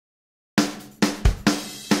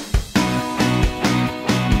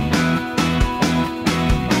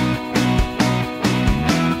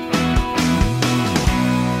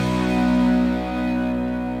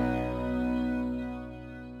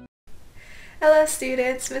Hello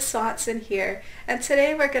students, Miss Swanson here, and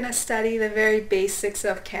today we're going to study the very basics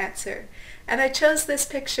of cancer. And I chose this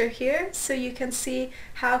picture here so you can see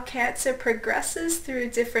how cancer progresses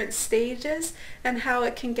through different stages and how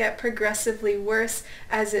it can get progressively worse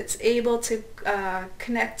as it's able to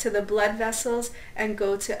connect to the blood vessels and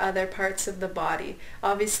go to other parts of the body.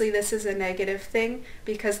 Obviously this is a negative thing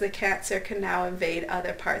because the cancer can now invade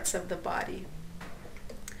other parts of the body.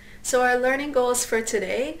 So our learning goals for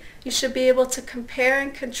today, you should be able to compare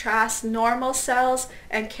and contrast normal cells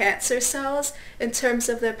and cancer cells in terms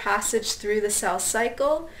of their passage through the cell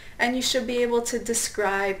cycle, and you should be able to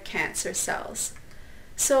describe cancer cells.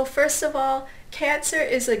 So first of all, cancer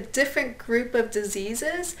is a different group of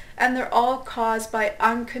diseases, and they're all caused by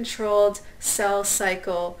uncontrolled cell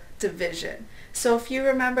cycle division. So if you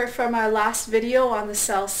remember from our last video on the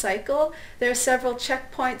cell cycle, there are several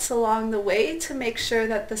checkpoints along the way to make sure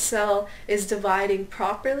that the cell is dividing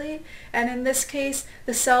properly. And in this case,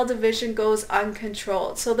 the cell division goes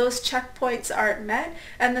uncontrolled. So those checkpoints aren't met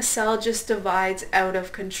and the cell just divides out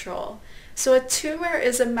of control. So a tumor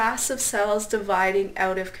is a mass of cells dividing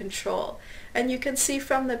out of control. And you can see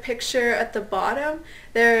from the picture at the bottom,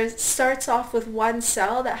 there starts off with one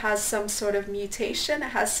cell that has some sort of mutation, it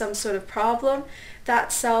has some sort of problem.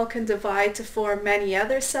 That cell can divide to form many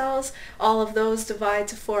other cells. All of those divide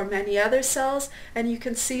to form many other cells. And you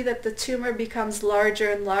can see that the tumor becomes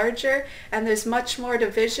larger and larger, and there's much more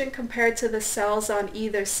division compared to the cells on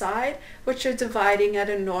either side, which are dividing at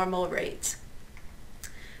a normal rate.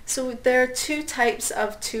 So there are two types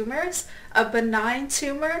of tumors, a benign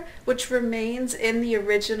tumor which remains in the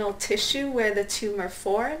original tissue where the tumor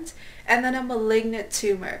formed, and then a malignant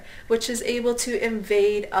tumor which is able to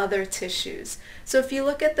invade other tissues. So if you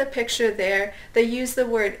look at the picture there, they use the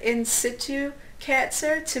word in situ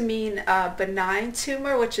cancer to mean a benign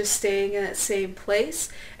tumor which is staying in its same place,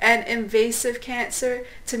 and invasive cancer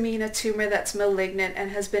to mean a tumor that's malignant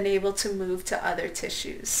and has been able to move to other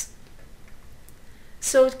tissues.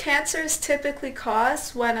 So cancer is typically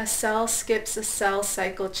caused when a cell skips a cell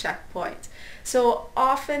cycle checkpoint. So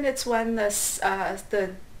often it's when the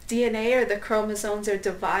DNA or the chromosomes are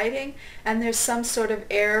dividing and there's some sort of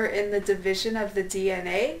error in the division of the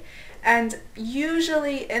DNA. And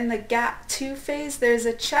usually in the gap 2 phase there's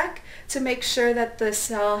a check to make sure that the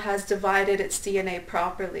cell has divided its DNA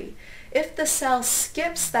properly. If the cell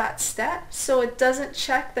skips that step, so it doesn't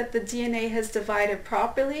check that the DNA has divided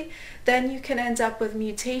properly, then you can end up with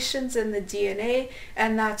mutations in the DNA,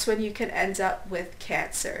 and that's when you can end up with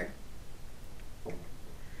cancer.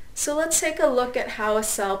 So let's take a look at how a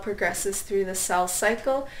cell progresses through the cell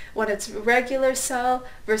cycle when it's a regular cell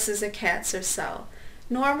versus a cancer cell.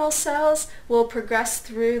 Normal cells will progress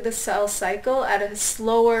through the cell cycle at a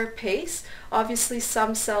slower pace. Obviously,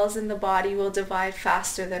 some cells in the body will divide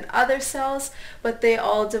faster than other cells, but they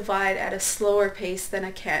all divide at a slower pace than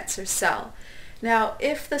a cancer cell. Now,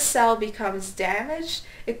 if the cell becomes damaged,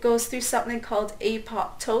 it goes through something called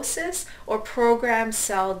apoptosis or programmed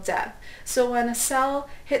cell death. So when a cell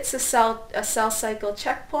hits a cell cycle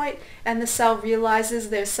checkpoint and the cell realizes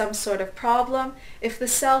there's some sort of problem, if the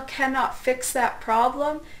cell cannot fix that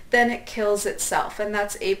problem, then it kills itself, and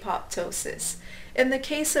that's apoptosis. In the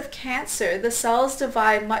case of cancer, the cells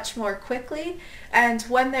divide much more quickly, and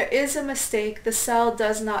when there is a mistake, the cell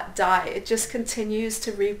does not die. It just continues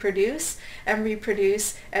to reproduce and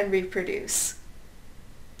reproduce and reproduce.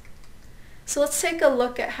 So let's take a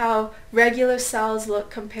look at how regular cells look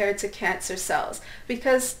compared to cancer cells,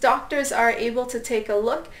 because doctors are able to take a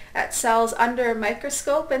look at cells under a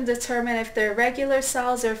microscope and determine if they're regular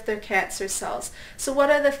cells or if they're cancer cells. So what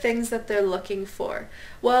are the things that they're looking for?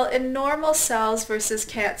 Well, in normal cells versus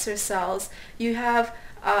cancer cells, you have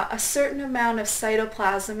a certain amount of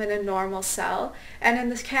cytoplasm in a normal cell, and in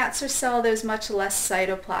the cancer cell there's much less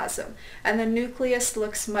cytoplasm, and the nucleus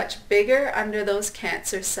looks much bigger under those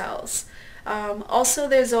cancer cells. Also,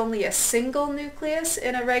 there's only a single nucleus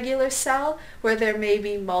in a regular cell where there may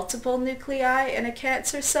be multiple nuclei in a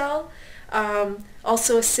cancer cell.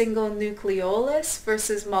 Also a single nucleolus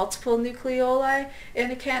versus multiple nucleoli in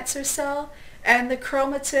a cancer cell. And the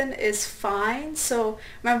chromatin is fine. So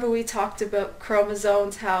remember we talked about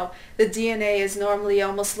chromosomes, how the DNA is normally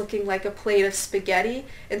almost looking like a plate of spaghetti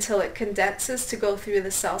until it condenses to go through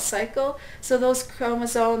the cell cycle. So those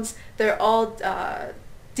chromosomes, they're all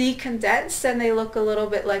decondensed and they look a little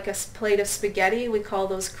bit like a plate of spaghetti. We call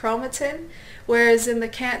those chromatin. Whereas in the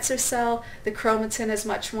cancer cell, the chromatin is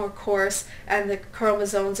much more coarse and the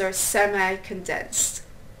chromosomes are semi-condensed.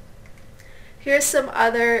 Here's some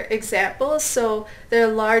other examples. So there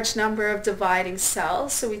are a large number of dividing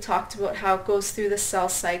cells. So we talked about how it goes through the cell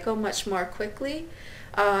cycle much more quickly.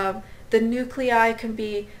 The nuclei can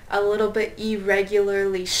be a little bit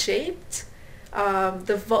irregularly shaped.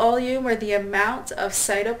 The volume or the amount of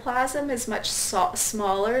cytoplasm is much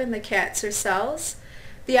smaller in the cancer cells.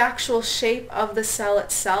 The actual shape of the cell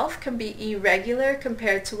itself can be irregular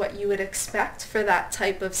compared to what you would expect for that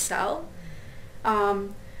type of cell.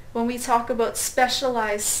 When we talk about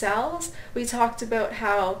specialized cells, we talked about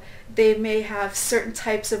how they may have certain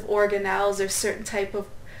types of organelles or certain type of,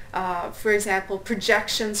 for example,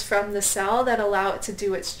 projections from the cell that allow it to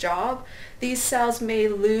do its job. These cells may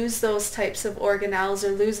lose those types of organelles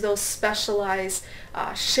or lose those specialized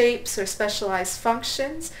shapes or specialized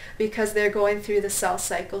functions because they're going through the cell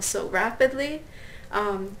cycle so rapidly.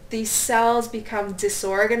 These cells become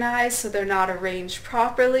disorganized, so they're not arranged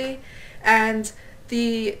properly, and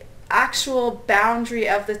the actual boundary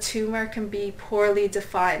of the tumor can be poorly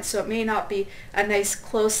defined. So it may not be a nice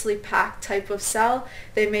closely packed type of cell.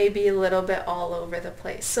 They may be a little bit all over the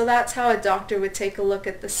place. So that's how a doctor would take a look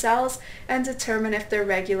at the cells and determine if they're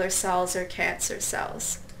regular cells or cancer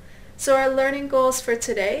cells. So our learning goals for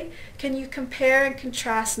today: can you compare and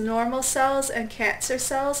contrast normal cells and cancer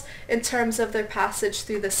cells in terms of their passage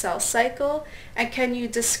through the cell cycle? And can you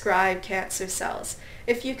describe cancer cells?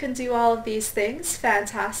 If you can do all of these things,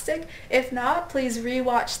 fantastic. If not, please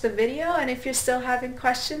re-watch the video, and if you're still having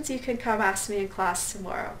questions, you can come ask me in class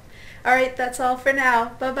tomorrow. Alright, that's all for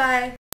now. Bye-bye.